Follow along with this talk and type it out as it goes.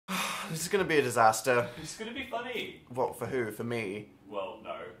This is gonna be a disaster. It's gonna be funny. What, for who? For me? Well,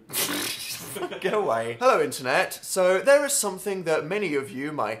 no. Get away. Hello, Internet. So, there is something that many of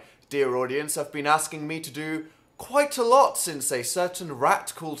you, my dear audience, have been asking me to do quite a lot since a certain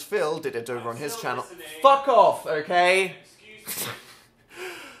rat called Phil did it over on his channel. Listening. Fuck off, okay? Excuse me.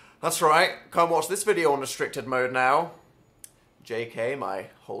 That's right. Can't watch this video on restricted mode now. JK, my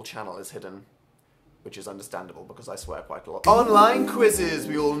whole channel is hidden. Which is understandable because I swear quite a lot. Online quizzes,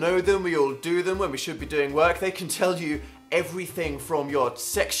 we all know them, we all do them when we should be doing work. They can tell you everything from your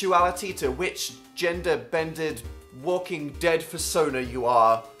sexuality to which gender-bended, walking dead persona you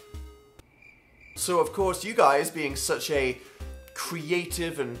are. So of course, you guys being such a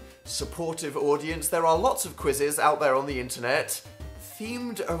creative and supportive audience, there are lots of quizzes out there on the internet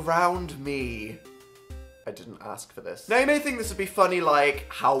themed around me. I didn't ask for this. Now you may think this would be funny, like,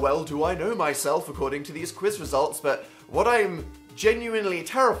 how well do I know myself according to these quiz results, but what I'm genuinely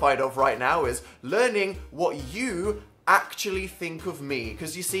terrified of right now is learning what you actually think of me.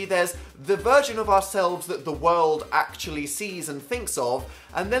 Because you see, there's the version of ourselves that the world actually sees and thinks of,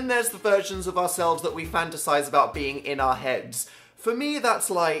 and then there's the versions of ourselves that we fantasize about being in our heads. For me,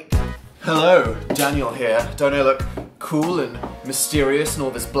 that's like... Hello, Daniel here. Don't I look cool and mysterious in all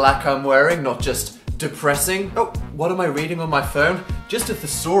this black I'm wearing, not just depressing? Oh, what am I reading on my phone? Just a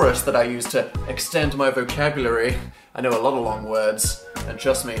thesaurus that I use to extend my vocabulary. I know a lot of long words, and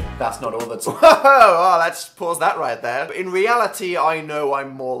trust me, that's not all that's- Whoa! Oh, let's pause that right there. But in reality, I know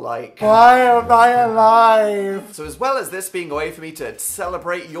I'm more like... Why am I alive? So as well as this being a way for me to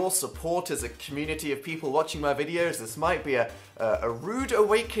celebrate your support as a community of people watching my videos, this might be a rude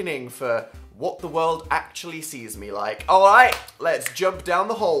awakening for what the world actually sees me like. Alright, let's jump down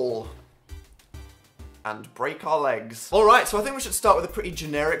the hole and break our legs. Alright, so I think we should start with a pretty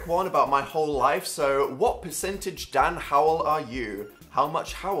generic one about my whole life. So, what percentage Dan Howell are you? How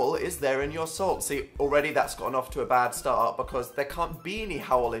much Howell is there in your soul? See, already that's gotten off to a bad start because there can't be any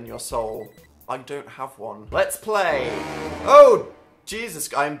Howell in your soul. I don't have one. Let's play. Oh, Jesus,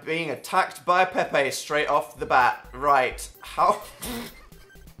 I'm being attacked by Pepe straight off the bat. Right,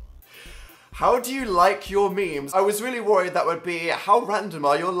 How do you like your memes? I was really worried that would be, how random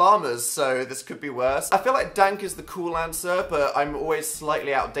are your llamas? So this could be worse. I feel like dank is the cool answer, but I'm always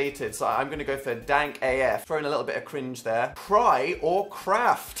slightly outdated, so I'm gonna go for dank AF. Throwing a little bit of cringe there. Cry or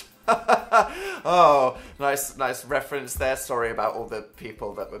craft? Oh, nice reference there. Sorry about all the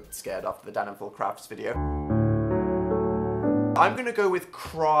people that were scared after the Dan and Phil Crafts video. I'm gonna go with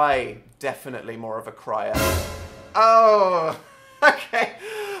cry. Definitely more of a crier. Oh, okay.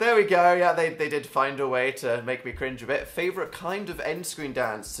 There we go, yeah, they did find a way to make me cringe a bit. Favorite kind of end screen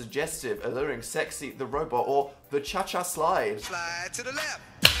dance? Suggestive, alluring, sexy, the robot, or the cha-cha slide? Slide to the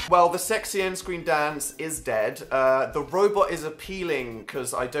left. Well, the sexy end screen dance is dead. The robot is appealing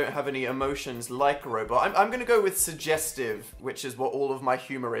because I don't have any emotions like a robot. I'm gonna go with suggestive, which is what all of my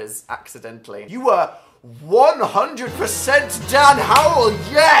humor is, accidentally. You were 100% Dan Howell,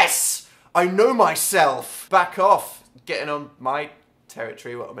 yes! I know myself. Back off, getting on my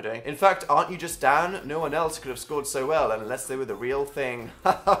territory, what am I doing? In fact, aren't you just Dan? No one else could have scored so well unless they were the real thing.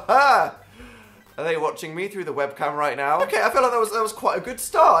 Ha ha ha! Are they watching me through the webcam right now? Okay, I feel like that was quite a good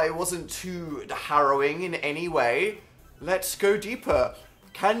start. It wasn't too harrowing in any way. Let's go deeper.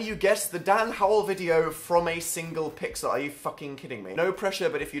 Can you guess the Dan Howell video from a single pixel? Are you fucking kidding me? No pressure,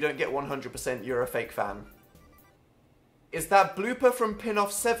 but if you don't get 100%, you're a fake fan. Is that blooper from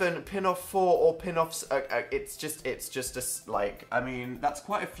Pin-Off 7, Pin-Off 4, or Pin-Off... it's just a, like, I mean, that's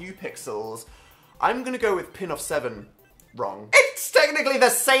quite a few pixels. I'm gonna go with Pin-Off 7. Wrong. It's technically the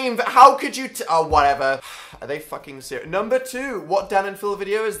same, but how could you oh, whatever. Are they fucking serious? Number 2, what Dan and Phil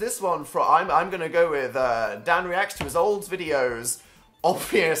video is this one from? I'm gonna go with, Dan reacts to his old videos.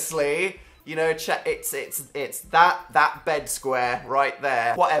 Obviously. You know, it's that bed square right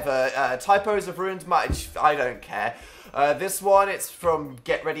there. Whatever, typos have ruined my... I don't care. This one, it's from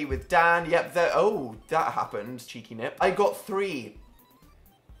Get Ready with Dan. Yep, oh, that happened. Cheeky nip. I got 3.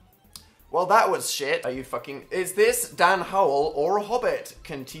 Well, that was shit. Are you fucking... Is this Dan Howell or a Hobbit?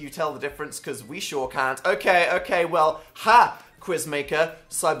 Can you tell the difference? Because we sure can't. Okay, well, ha! Quizmaker,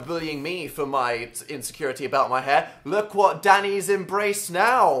 cyberbullying me for my insecurity about my hair. Look what Danny's embraced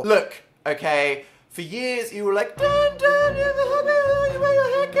now. Look, okay, for years you were like, Dan, you're the Hobbit, you wear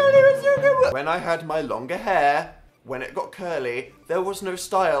your hair curly, it's so good. When I had my longer hair, when it got curly, there was no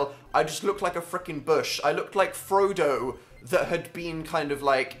style. I just looked like a frickin' bush. I looked like Frodo that had been kind of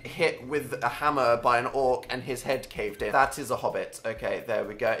like hit with a hammer by an orc and his head caved in. That is a Hobbit. Okay, there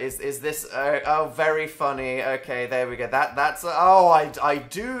we go. Is this, oh, very funny. Okay, there we go. That's, oh, I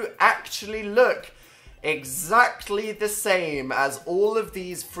do actually look exactly the same as all of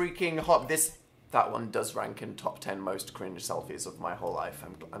these freaking that one does rank in top 10 most cringe selfies of my whole life.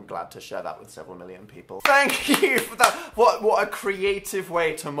 I'm glad to share that with several million people. Thank you for that. What a creative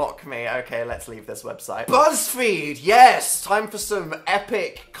way to mock me. Okay, let's leave this website. BuzzFeed, yes, time for some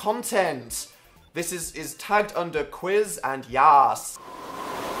epic content. This is tagged under quiz and yas.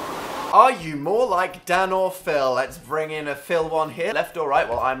 Are you more like Dan or Phil? Let's bring in a Phil one here. Left or right?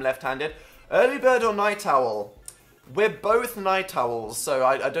 Well, I'm left-handed. Early bird or night owl? We're both night owls, so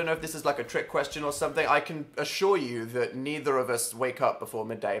I don't know if this is like a trick question or something. I can assure you that neither of us wake up before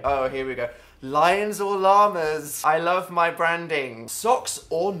midday. Oh, here we go. Lions or llamas? I love my branding. Socks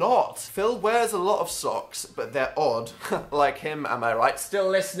or not? Phil wears a lot of socks, but they're odd. Like him, am I right? Still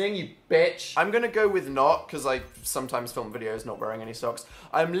listening, you bitch. I'm gonna go with not, because I sometimes film videos not wearing any socks.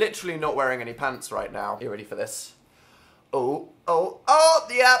 I'm literally not wearing any pants right now. You ready for this? Oh,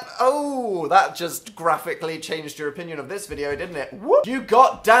 yep, oh, that just graphically changed your opinion of this video, didn't it? Whoop. You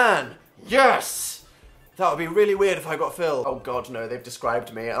got Dan, yes! That would be really weird if I got Phil. Oh god, no, they've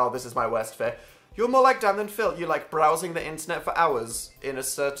described me. Oh, this is my worst fear. You're more like Dan than Phil. You like browsing the internet for hours. In a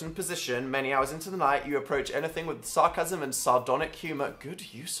certain position, many hours into the night, you approach anything with sarcasm and sardonic humor.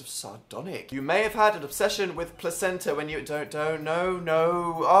 Good use of sardonic. You may have had an obsession with placenta when you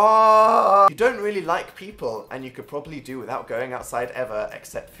no. Ah! You don't really like people, and you could probably do without going outside ever,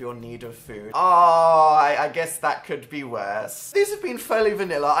 except for your need of food. Ah, I guess that could be worse. These have been fairly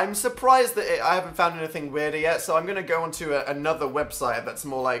vanilla. I'm surprised that I haven't found anything weirder yet, so I'm gonna go onto another website that's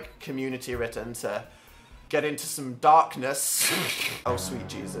more like community written to get into some darkness. Oh, sweet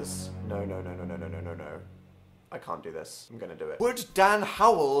Jesus. No. I can't do this. I'm gonna do it. Would Dan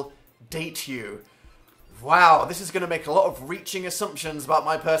Howell date you? Wow, this is gonna make a lot of reaching assumptions about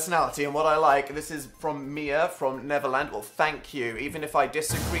my personality and what I like. This is from Mia from Neverland. Well, thank you, even if I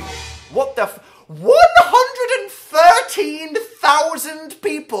disagree. What the 113,000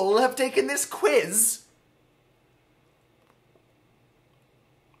 people have taken this quiz?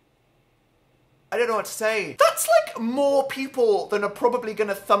 I don't know what to say. That's like more people than are probably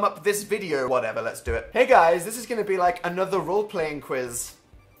gonna thumb up this video. Whatever, let's do it. Hey guys, this is gonna be like another role-playing quiz.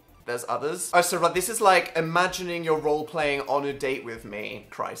 There's others. Oh, so this is like imagining you're role-playing on a date with me.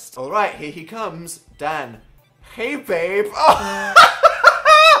 Christ. All right, here he comes. Dan. Hey, babe. Oh.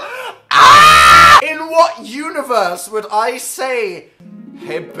 Ah! In what universe would I say,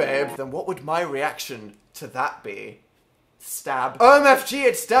 hey, babe? Then what would my reaction to that be? Stab. OMFG,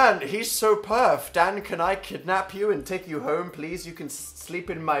 it's Dan. He's so perf. Dan, can I kidnap you and take you home, please? You can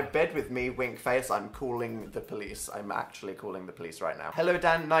sleep in my bed with me, wink face. I'm calling the police. I'm actually calling the police right now. Hello,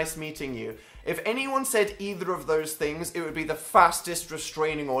 Dan. Nice meeting you. If anyone said either of those things, it would be the fastest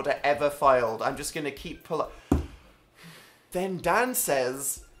restraining order ever filed. I'm just gonna keep Then Dan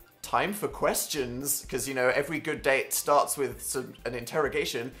says, time for questions. Because, you know, every good date starts with an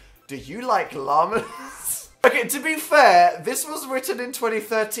interrogation. Do you like llamas? Okay, to be fair, this was written in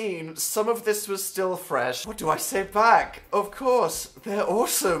 2013. Some of this was still fresh. What do I say back? Of course, they're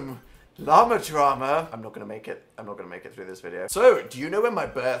awesome. Llama drama. I'm not gonna make it. I'm not gonna make it through this video. So, do you know when my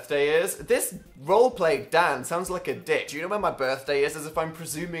birthday is? This roleplay Dan sounds like a dick. Do you know when my birthday is? As if I'm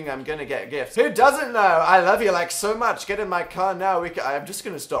presuming I'm gonna get gifts. Who doesn't know? I love you like so much. Get in my car now. I'm just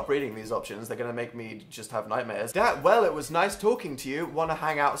gonna stop reading these options. They're gonna make me just have nightmares. Dad, well, it was nice talking to you. Wanna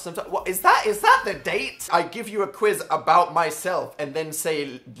hang out sometime? What is that? Is that the date? I give you a quiz about myself and then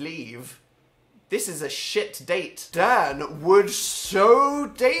say leave. This is a shit date. Dan would so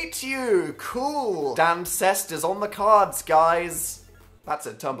date you. Cool. Dan Cest is on the cards, guys. That's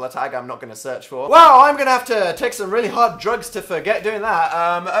a Tumblr tag I'm not going to search for. Wow, I'm going to have to take some really hard drugs to forget doing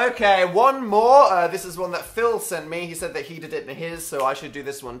that. Okay, one more. This is one that Phil sent me. He said that he did it in his, so I should do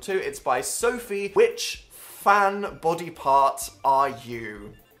this one too. It's by Sophie. Which fan body part are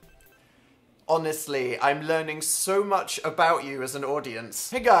you? Honestly, I'm learning so much about you as an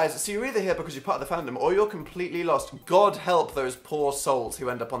audience. Hey guys, so you're either here because you're part of the fandom or you're completely lost. God help those poor souls who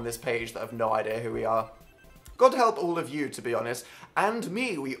end up on this page that have no idea who we are. God help all of you, to be honest. And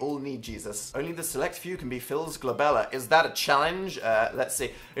me, we all need Jesus. Only the select few can be Phil's glabella. Is that a challenge? Let's see.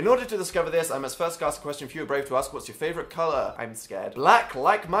 In order to discover this, I must first ask a question if you are brave to ask, what's your favorite color? I'm scared. Black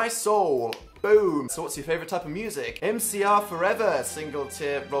like my soul. Boom. So what's your favorite type of music? MCR forever. Single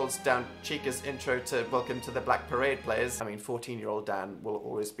tear rolls down Chica's intro to Welcome to the Black Parade plays. I mean, 14-year-old Dan will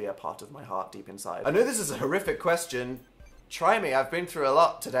always be a part of my heart deep inside. I know this is a horrific question. Try me, I've been through a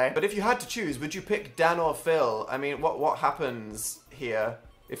lot today. But if you had to choose, would you pick Dan or Phil? I mean, what happens here?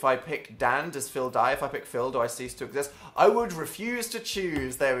 If I pick Dan, does Phil die? If I pick Phil, do I cease to exist? I would refuse to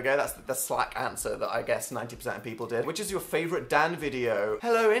choose. There we go, that's the Slack answer that I guess 90% of people did. Which is your favorite Dan video?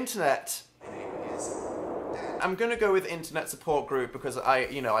 Hello, internet. My name is I'm gonna go with internet support group because I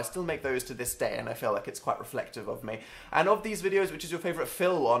still make those to this day and I feel like it's quite reflective of me. And of these videos, which is your favorite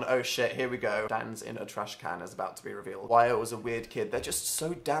Phil one? Oh shit, here we go. Dan's in a trash can is about to be revealed. Wyatt was a weird kid. They're just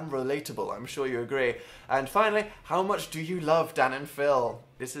so damn relatable, I'm sure you agree. And finally, how much do you love Dan and Phil?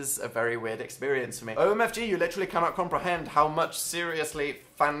 This is a very weird experience for me. OMFG, you literally cannot comprehend how much seriously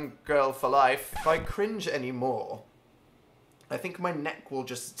fangirl for life. If I cringe anymore, I think my neck will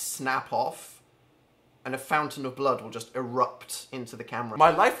just snap off and a fountain of blood will just erupt into the camera. My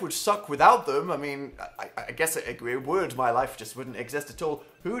life would suck without them. I mean, I guess it would. My life just wouldn't exist at all.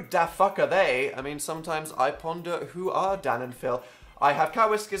 Who da fuck are they? I mean, sometimes I ponder who are Dan and Phil. I have cow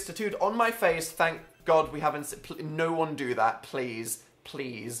whiskers tattooed on my face. Thank God we haven't... No one do that, please.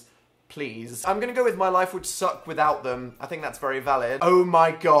 Please. Please. I'm gonna go with my life would suck without them. I think that's very valid. Oh my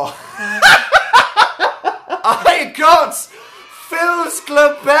God. I got Phil's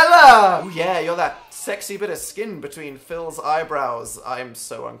glabella! Oh yeah, you're that sexy bit of skin between Phil's eyebrows. I'm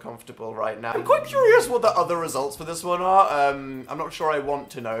so uncomfortable right now. I'm quite curious what the other results for this one are. I'm not sure I want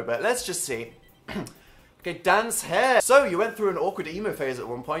to know, but let's just see. Okay, Dan's hair. So, you went through an awkward emo phase at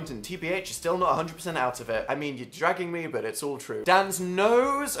one point, and TBH, you're still not 100% out of it. I mean, you're dragging me, but it's all true. Dan's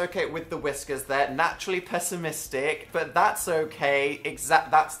nose, okay, with the whiskers there, naturally pessimistic, but that's okay.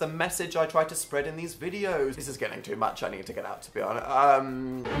 That's the message I try to spread in these videos. This is getting too much, I need to get out, to be honest.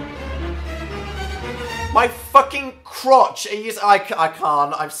 My fucking crotch! I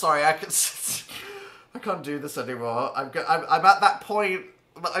can't, I'm sorry, I can't do this anymore. I'm at that point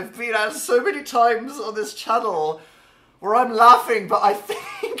that I've been at so many times on this channel where I'm laughing, but I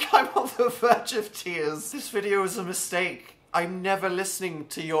think I'm on the verge of tears. This video was a mistake. I'm never listening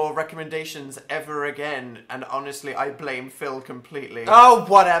to your recommendations ever again, and honestly, I blame Phil completely. Oh,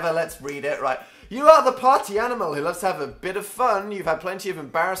 whatever, let's read it, right. You are the party animal who loves to have a bit of fun. You've had plenty of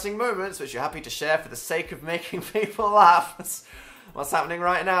embarrassing moments, which you're happy to share for the sake of making people laugh. What's happening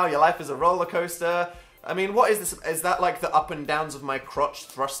right now? Your life is a roller coaster. I mean, what is this? Is that like the up and downs of my crotch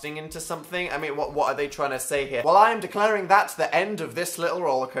thrusting into something? I mean, what are they trying to say here? Well, I am declaring that the end of this little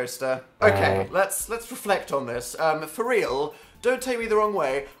roller coaster. Okay, let's reflect on this. For real, don't take me the wrong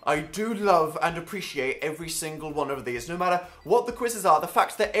way. I do love and appreciate every single one of these, no matter what the quizzes are. The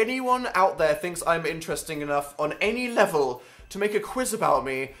fact that anyone out there thinks I'm interesting enough on any level to make a quiz about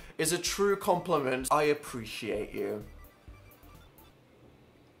me is a true compliment. I appreciate you.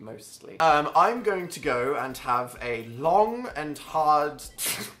 Mostly. I'm going to go and have a long and hard...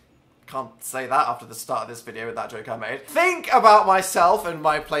 Can't say that after the start of this video with that joke I made. Think about myself and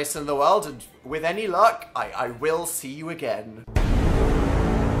my place in the world, and with any luck, I will see you again.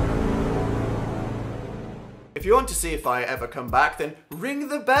 If you want to see if I ever come back, then ring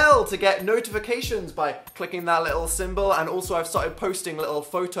the bell to get notifications by clicking that little symbol. And also I've started posting little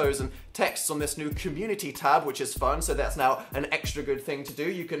photos and texts on this new community tab, which is fun, so that's now an extra good thing to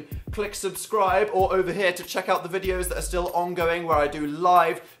do. You can click subscribe, or over here to check out the videos that are still ongoing where I do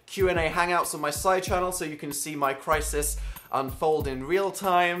live Q&A hangouts on my side channel, so you can see my crisis unfold in real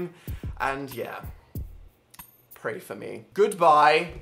time. And yeah, pray for me. Goodbye.